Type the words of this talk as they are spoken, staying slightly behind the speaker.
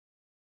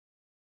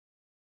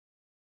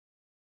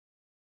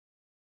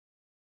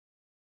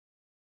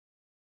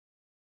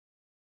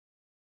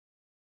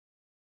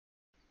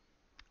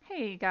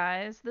Hey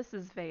guys, this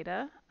is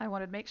Veda. I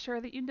wanted to make sure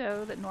that you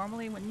know that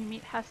normally when you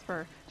meet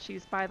Hesper,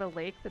 she's by the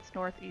lake that's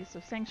northeast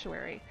of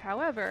Sanctuary.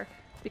 However,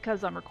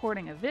 because I'm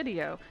recording a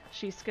video,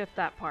 she skipped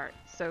that part,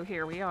 so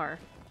here we are.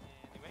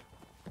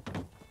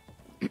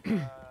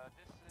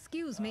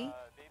 Excuse me.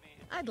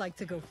 I'd like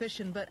to go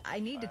fishing, but I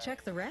need to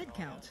check the rad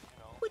count.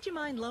 Would you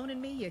mind loaning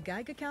me your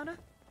Geiger counter?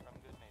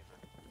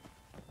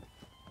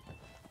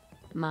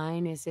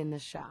 Mine is in the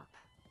shop.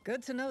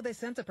 Good to know they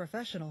sent a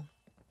professional.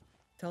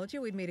 Told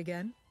you we'd meet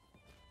again.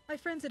 My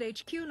friends at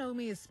HQ know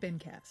me as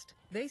Spincast.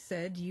 They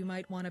said you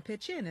might want to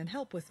pitch in and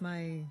help with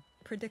my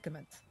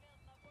predicament.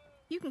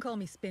 You can call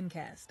me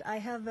Spincast. I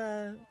have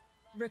a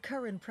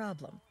recurrent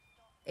problem.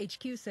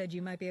 HQ said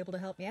you might be able to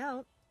help me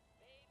out.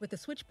 With the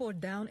switchboard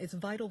down, it's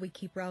vital we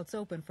keep routes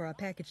open for our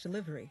package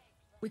delivery.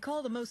 We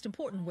call the most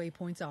important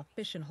waypoints our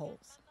fishing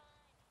holes.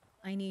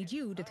 I need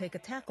you to take a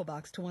tackle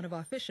box to one of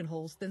our fishing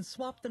holes, then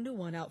swap the new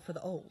one out for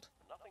the old.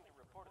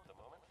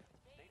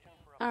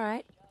 All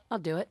right, I'll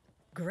do it.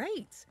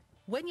 Great!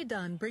 When you're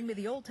done, bring me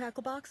the old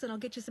tackle box and I'll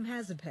get you some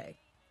hazard pay.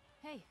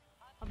 Hey,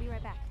 I'll be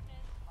right back.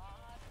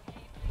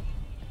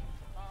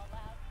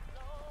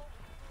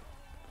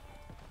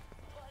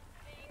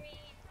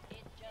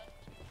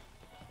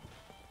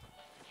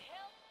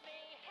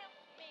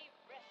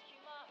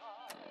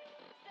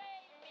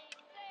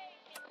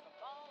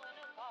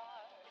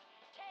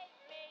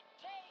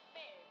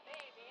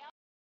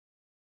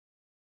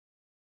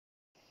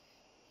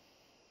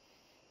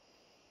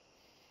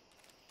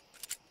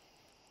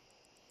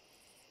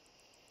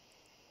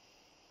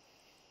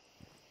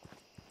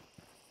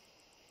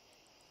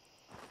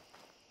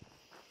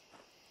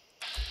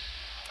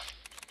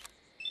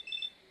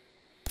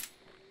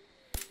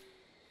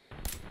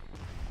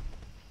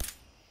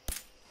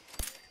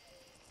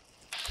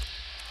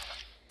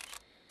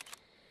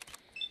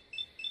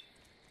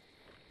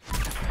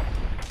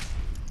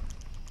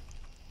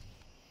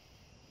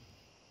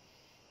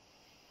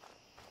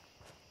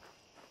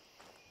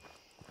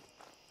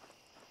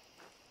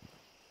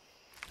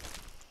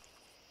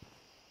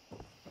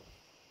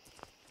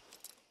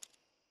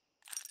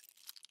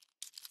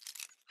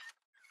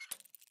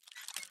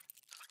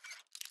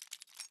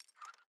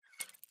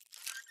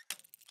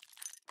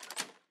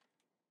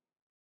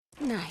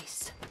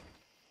 Nice.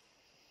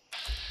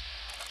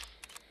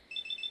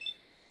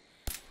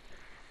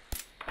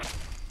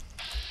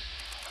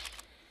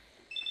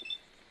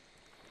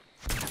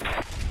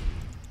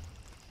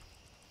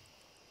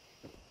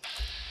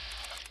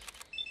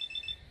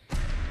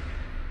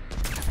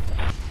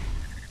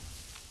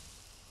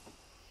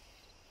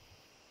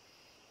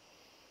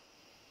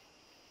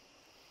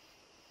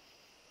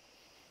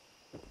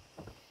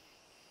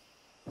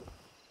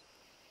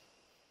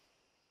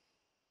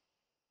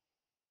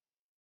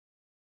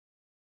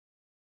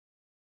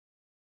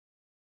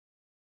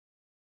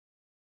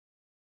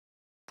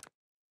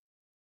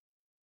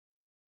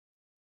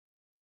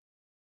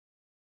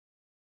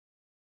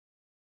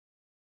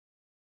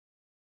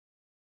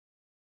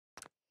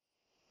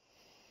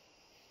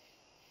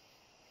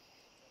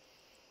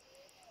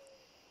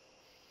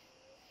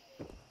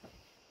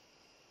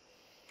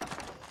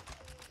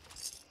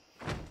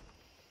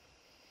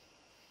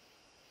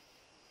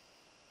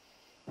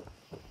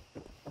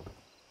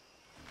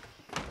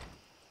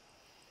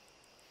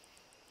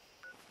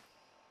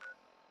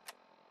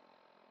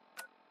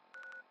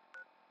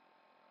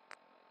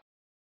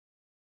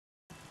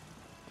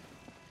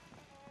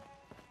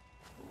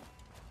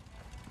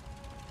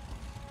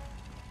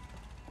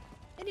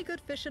 Any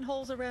good fishing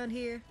holes around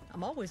here?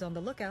 I'm always on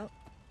the lookout.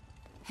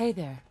 Hey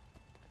there.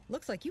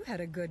 Looks like you had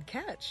a good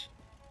catch.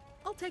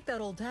 I'll take that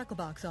old tackle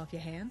box off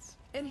your hands.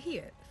 And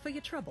here, for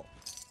your trouble.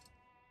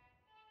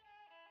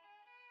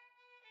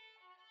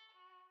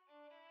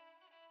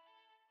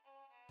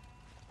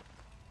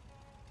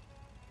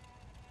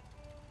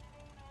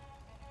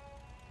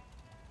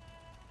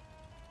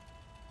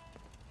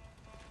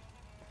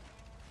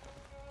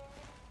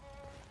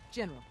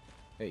 General.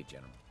 Hey,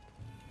 General.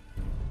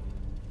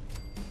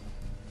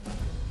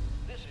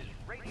 This is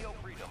Radio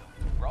Freedom,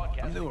 I'm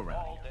broadcasting new around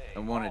all here. day, I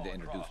wanted to all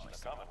introduce across the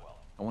myself. Commonwealth.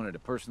 I wanted to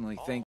personally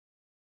thank